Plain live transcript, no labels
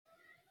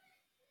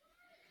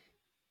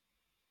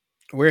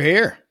We're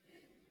here.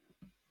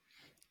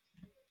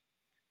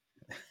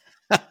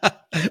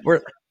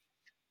 We're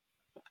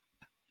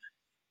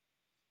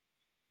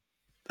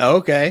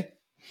okay.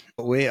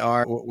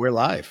 We're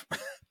live.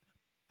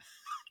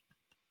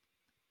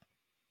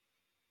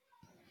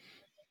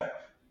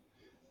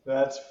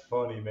 That's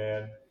funny,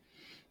 man.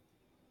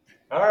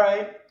 All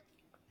right.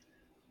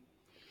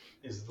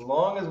 As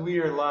long as we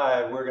are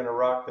live, we're going to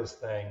rock this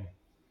thing.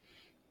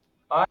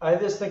 I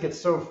just think it's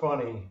so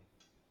funny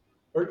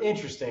or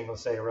interesting,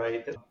 let's say,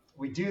 right? That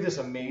we do this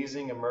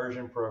amazing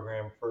immersion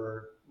program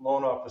for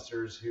loan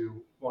officers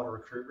who want to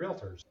recruit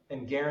realtors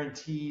and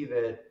guarantee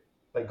that,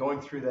 like,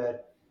 going through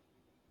that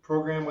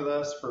program with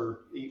us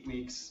for 8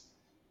 weeks,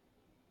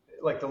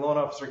 like, the loan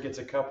officer gets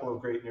a couple of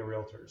great new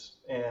realtors.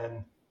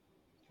 And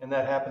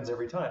that happens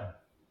every time.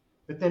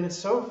 But then it's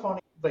so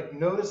funny, like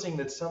noticing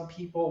that some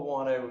people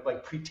want to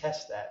like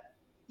pretest that,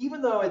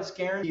 even though it's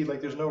guaranteed,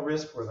 like there's no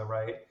risk for them,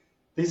 right?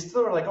 They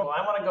still are like, oh,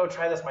 I want to go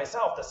try this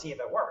myself to see if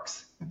it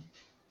works,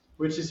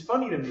 which is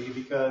funny to me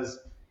because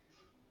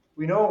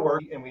we know it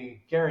works and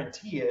we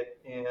guarantee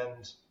it.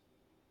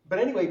 But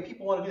anyway,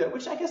 people want to do that,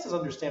 which I guess is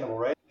understandable,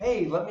 right?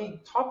 Hey, let me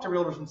talk to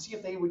realtors and see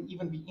if they would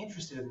even be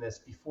interested in this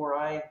before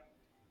I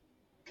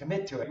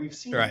commit to it. We've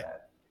seen Right.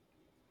 that.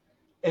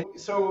 And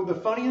so the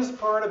funniest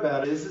part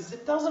about it is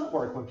it doesn't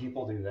work when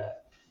people do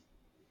that.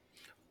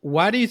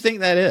 Why do you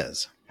think that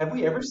is? Have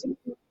we ever seen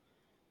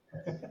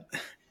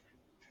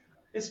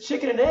It's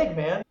chicken and egg,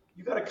 man.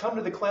 You got to come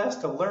to the class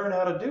to learn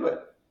how to do it.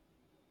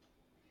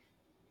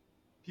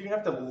 If you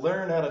didn't have to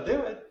learn how to do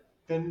it,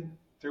 then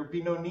there would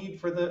be no need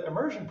for the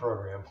immersion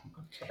program,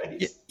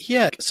 right?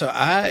 Yeah.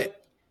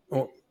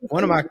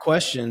 One of my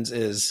questions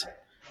is,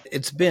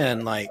 it's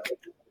been like,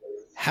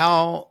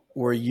 how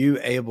were you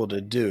able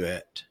to do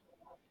it?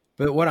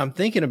 But what I'm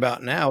thinking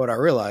about now, what I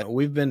realize,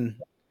 we've been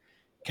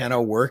kind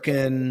of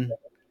working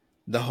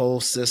the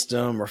whole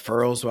system,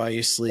 referrals while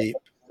you sleep,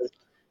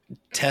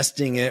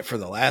 testing it for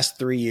the last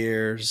 3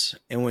 years.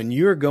 And when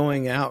you're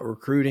going out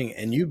recruiting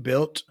and you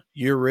built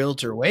your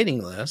realtor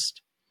waiting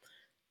list,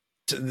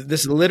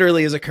 this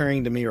literally is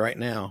occurring to me right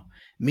now.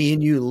 Me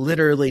and you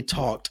literally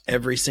talked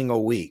every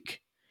single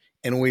week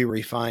and we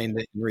refined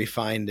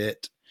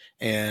it.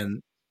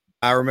 And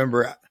I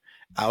remember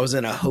I was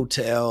in a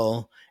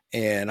hotel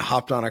and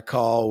hopped on a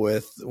call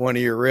with one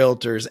of your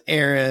realtors,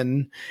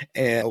 Aaron,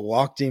 and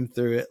walked him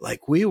through it.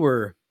 Like, we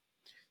were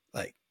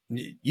like,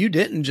 you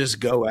didn't just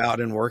go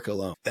out and work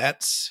alone.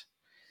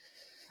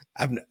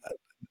 I've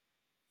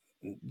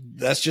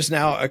that's just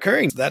now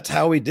occurring. That's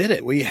how we did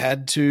it. We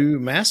had to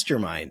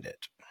mastermind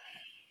it.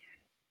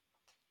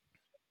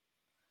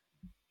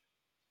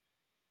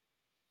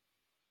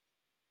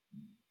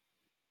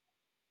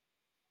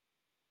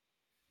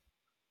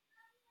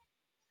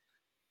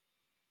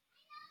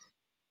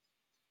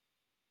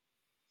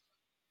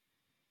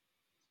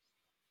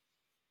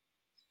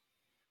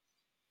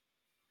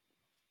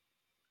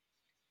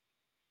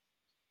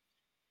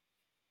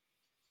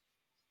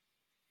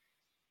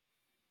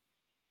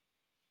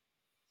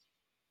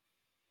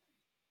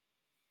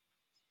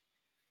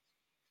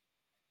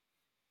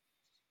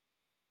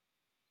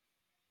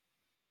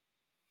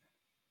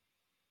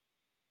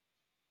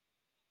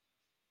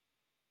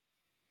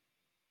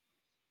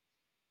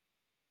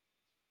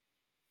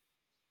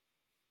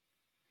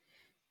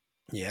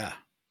 Yeah.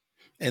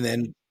 And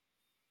then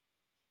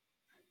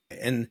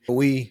and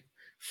we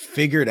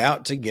figured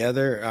out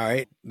together, all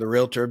right, the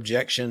realtor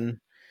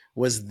objection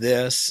was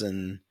this,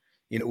 and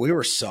we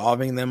were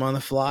solving them on the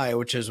fly,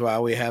 which is why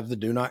we have the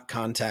do not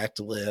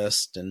contact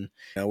list, and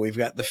we've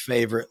got the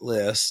favorite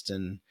list,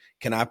 and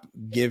can I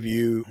give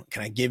you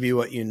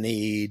what you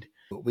need?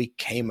 We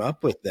came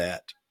up with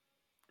that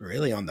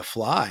really on the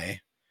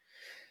fly.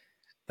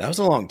 That was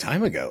a long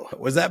time ago.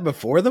 Was that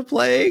before the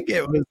plague?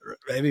 It was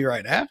maybe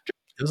right after.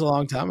 It was a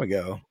long time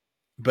ago.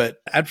 But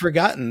I'd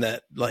forgotten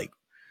that, like,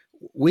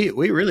 we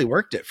really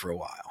worked it for a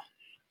while.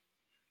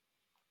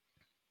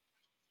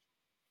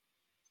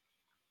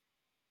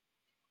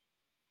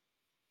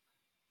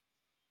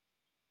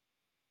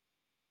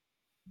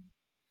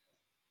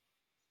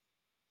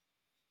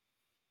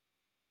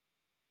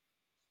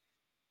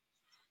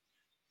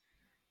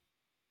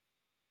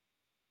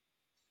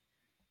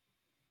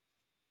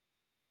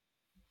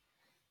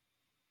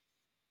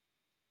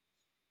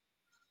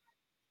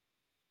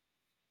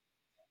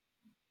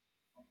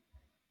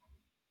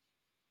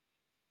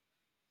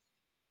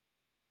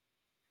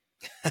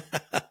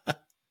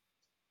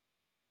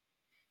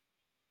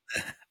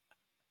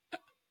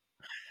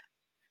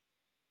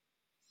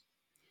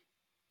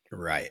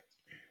 Right.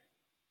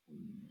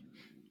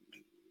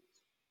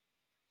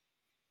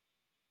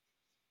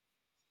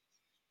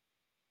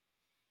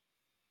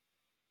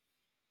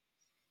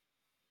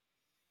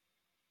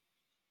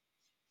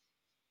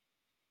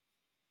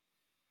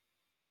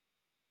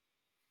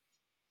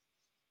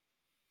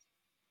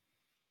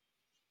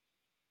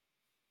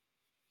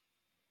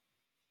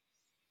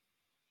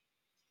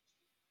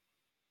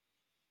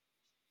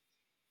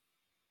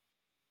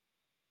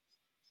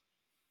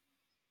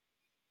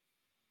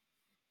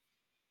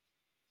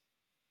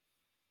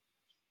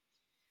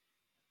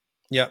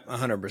 Yep,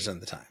 100% of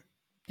the time.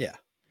 Yeah.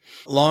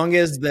 Long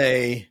as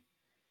they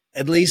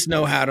at least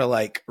know how to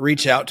like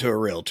reach out to a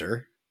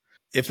realtor.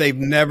 If they've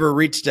never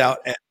reached out,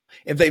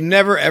 if they've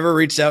never ever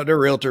reached out to a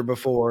realtor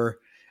before,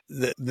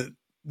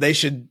 they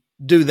should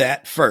do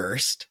that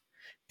first.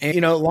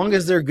 And long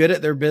as they're good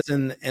at their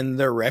business and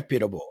they're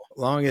reputable,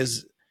 long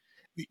as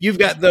you've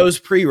got those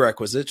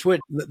prerequisites,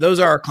 which those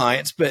are our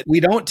clients, but we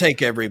don't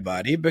take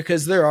everybody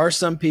because there are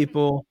some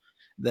people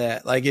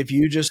that like if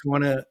you just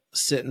want to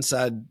sit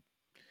inside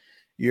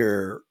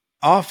your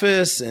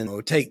office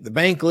and take the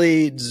bank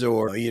leads,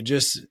 or you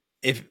just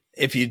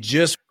if you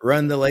just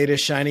run the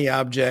latest shiny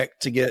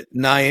object to get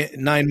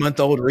 9 month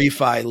old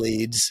refi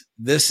leads,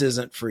 this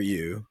isn't for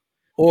you.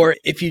 Or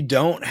if you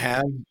don't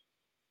have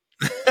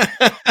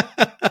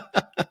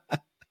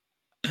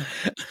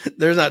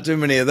there's not too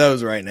many of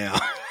those right now.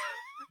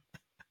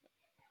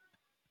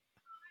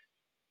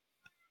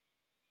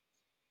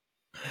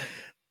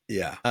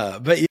 Yeah.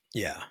 But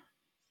yeah.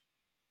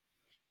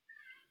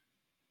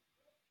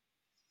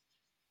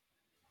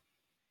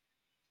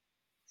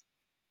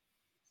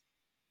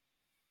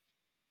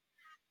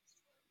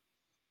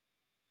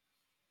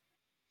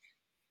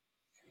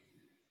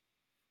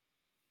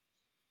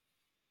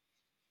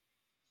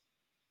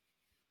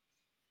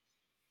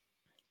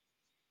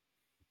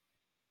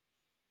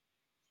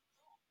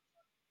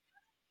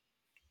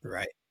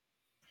 Right.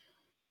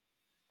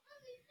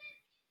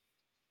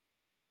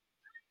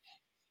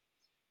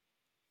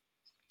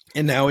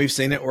 And now we've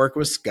seen it work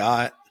with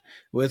Scott,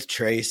 with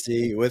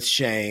Tracy, with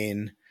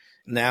Shane.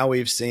 Now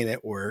we've seen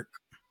it work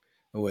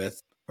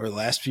with, or the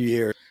last few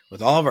years,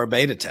 with all of our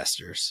beta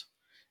testers.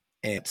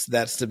 And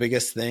that's the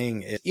biggest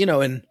thing,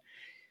 and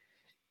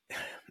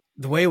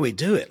the way we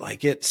do it,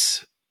 like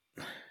it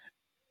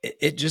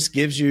just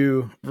gives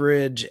you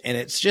bridge and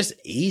it's just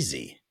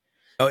easy.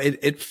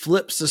 It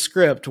flips the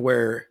script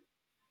where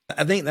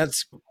I think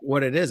that's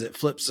what it is. It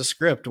flips the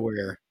script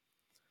where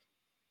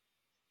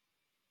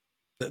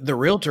the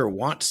realtor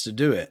wants to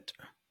do it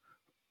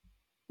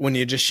when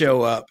you just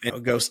show up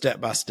and go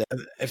step by step.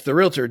 If the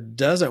realtor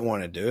doesn't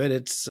want to do it,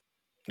 it's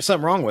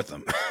something wrong with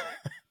them.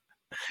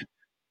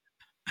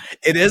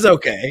 It is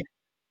okay.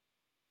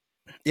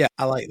 Yeah,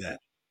 I like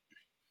that.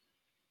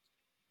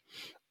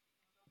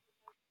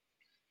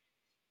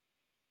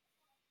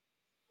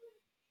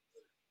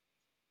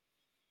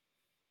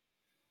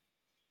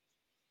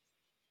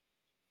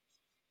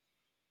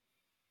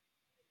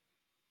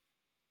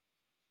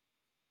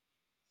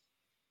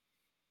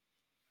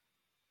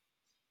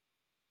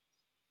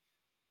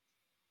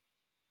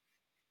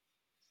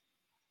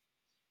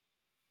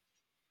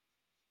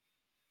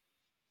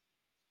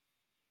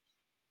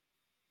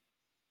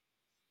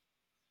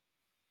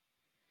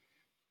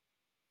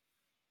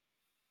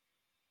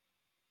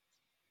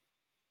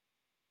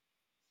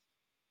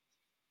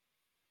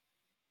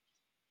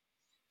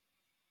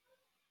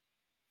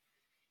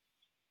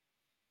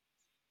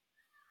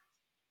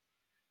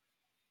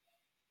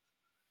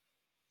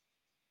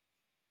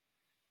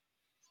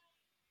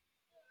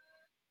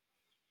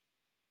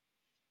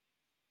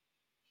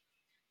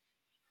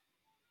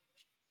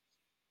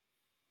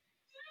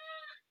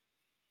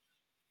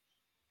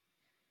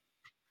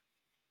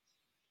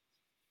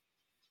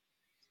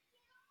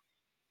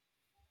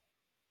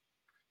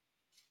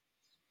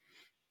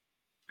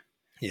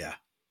 Yeah.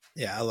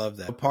 Yeah, I love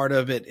that. Part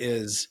of it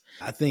is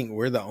I think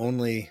we're the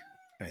only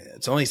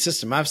it's the only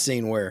system I've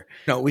seen where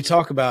we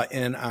talk about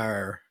in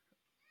our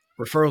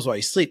referrals while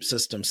you sleep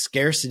system,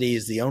 scarcity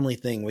is the only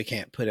thing we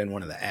can't put in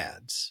one of the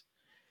ads.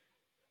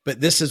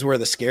 But this is where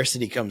the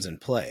scarcity comes in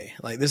play.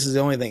 Like this is the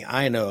only thing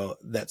I know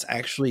that's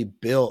actually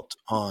built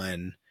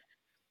on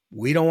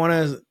we don't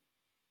want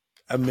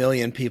a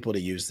million people to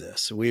use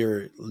this.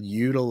 We're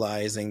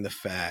utilizing the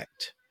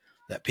fact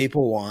that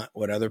people want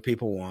what other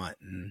people want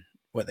and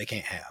what they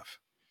can't have.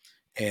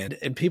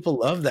 And people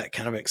love that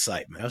kind of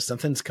excitement. Oh,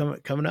 something's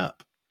coming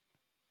up.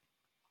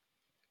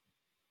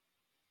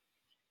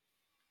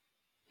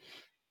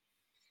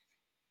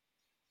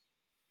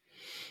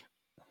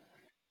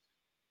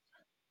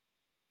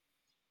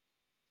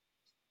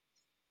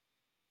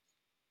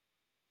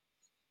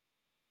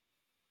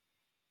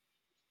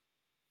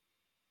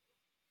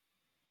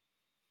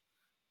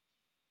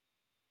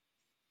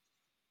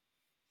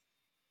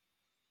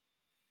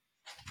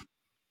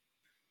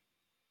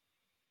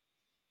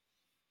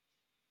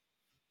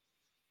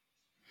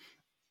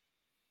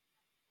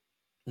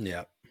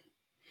 Yeah.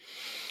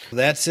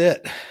 That's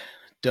it.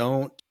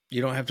 You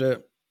don't have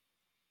to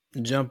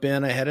jump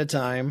in ahead of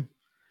time.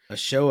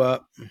 Show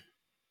up.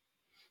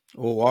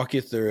 We'll walk you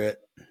through it.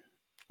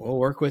 We'll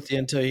work with you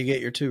until you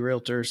get your two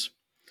realtors.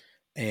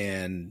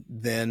 And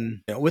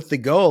then with the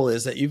goal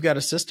is that you've got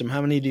a system.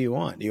 How many do you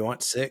want? Do you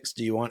want 6?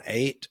 Do you want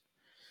 8?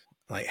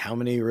 Like how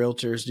many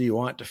realtors do you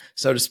want to,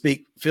 so to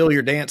speak, fill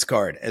your dance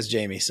card, as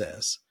Jamie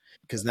says?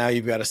 Because now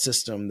you've got a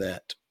system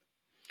that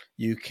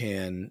you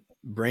can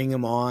bring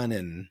them on.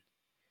 And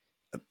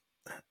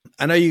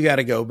I know you got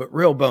to go, but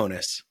real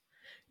bonus,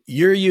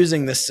 you're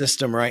using this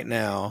system right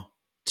now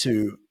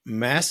to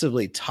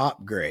massively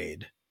top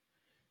grade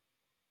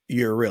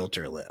your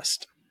realtor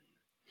list.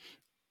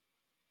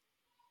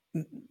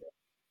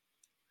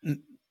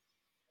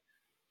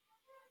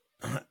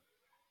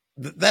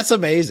 That's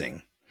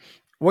amazing.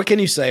 What can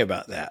you say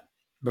about that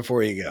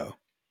before you go?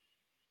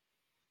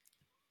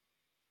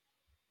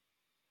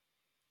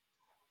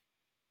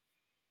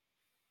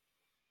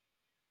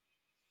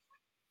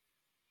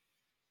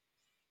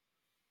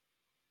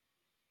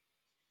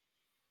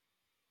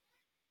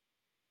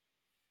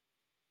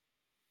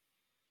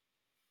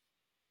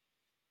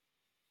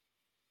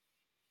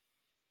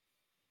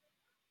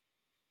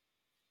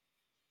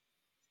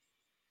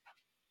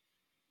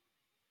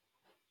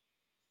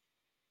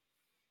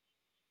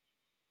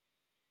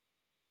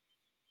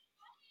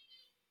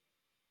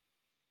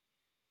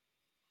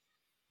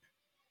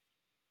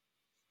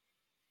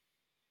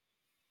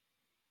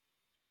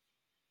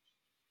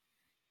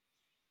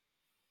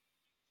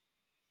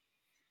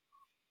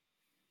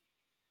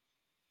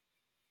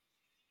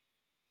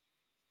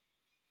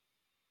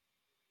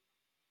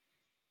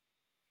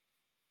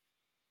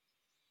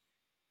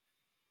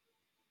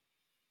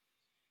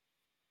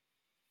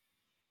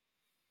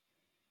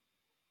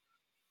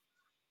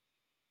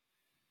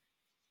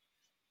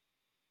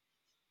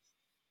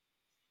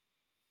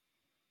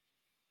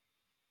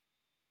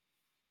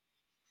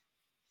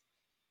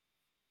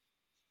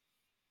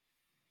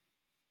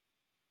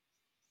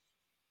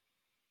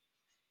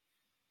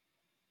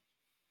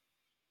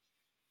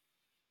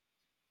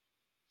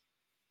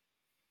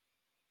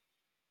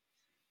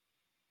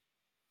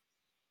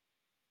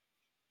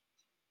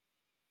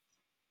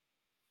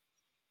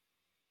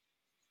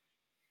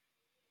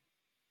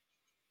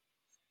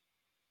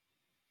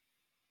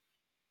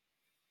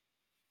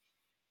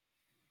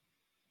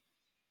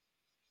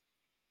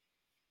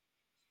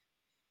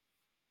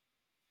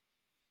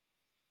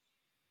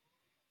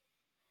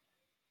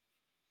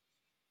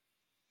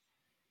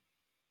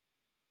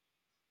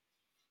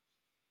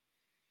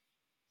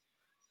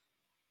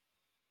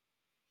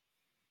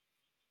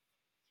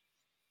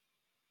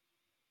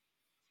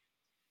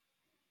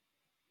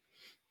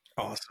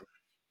 Awesome.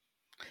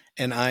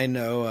 And I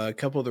know a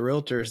couple of the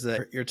realtors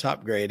that you're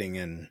top grading,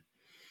 and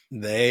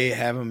they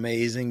have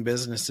amazing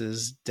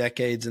businesses,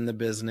 decades in the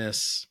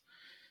business.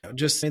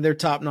 Just, I mean, they're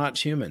top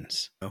notch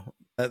humans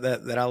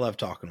that I love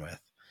talking with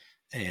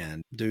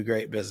and do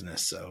great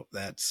business. So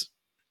that's,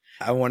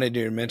 I wanted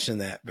to mention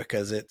that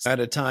because it's at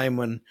a time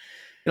when,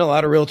 a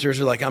lot of realtors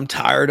are like, I'm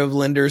tired of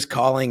lenders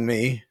calling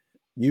me.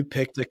 You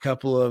picked a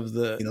couple of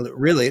the,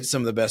 really, it's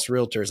some of the best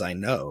realtors I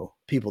know,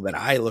 people that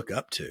I look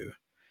up to,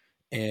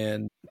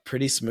 and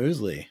pretty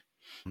smoothly.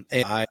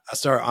 And I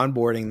started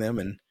onboarding them,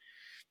 and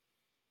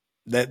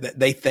that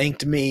they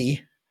thanked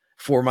me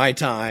for my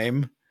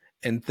time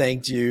and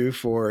thanked you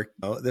for,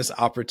 this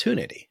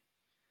opportunity.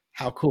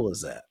 How cool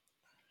is that?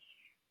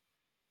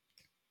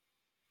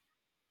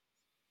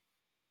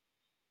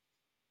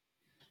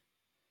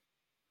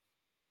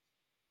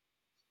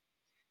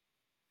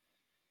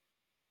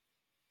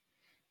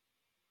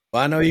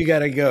 Well, I know you got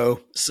to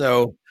go.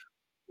 So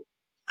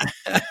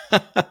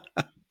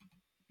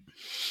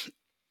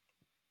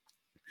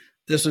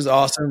this was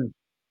awesome.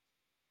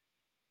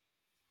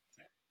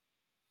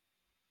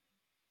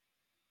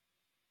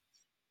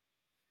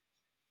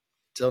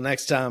 Till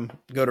next time,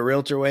 go to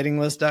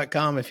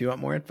realtorwaitinglist.com if you want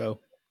more info.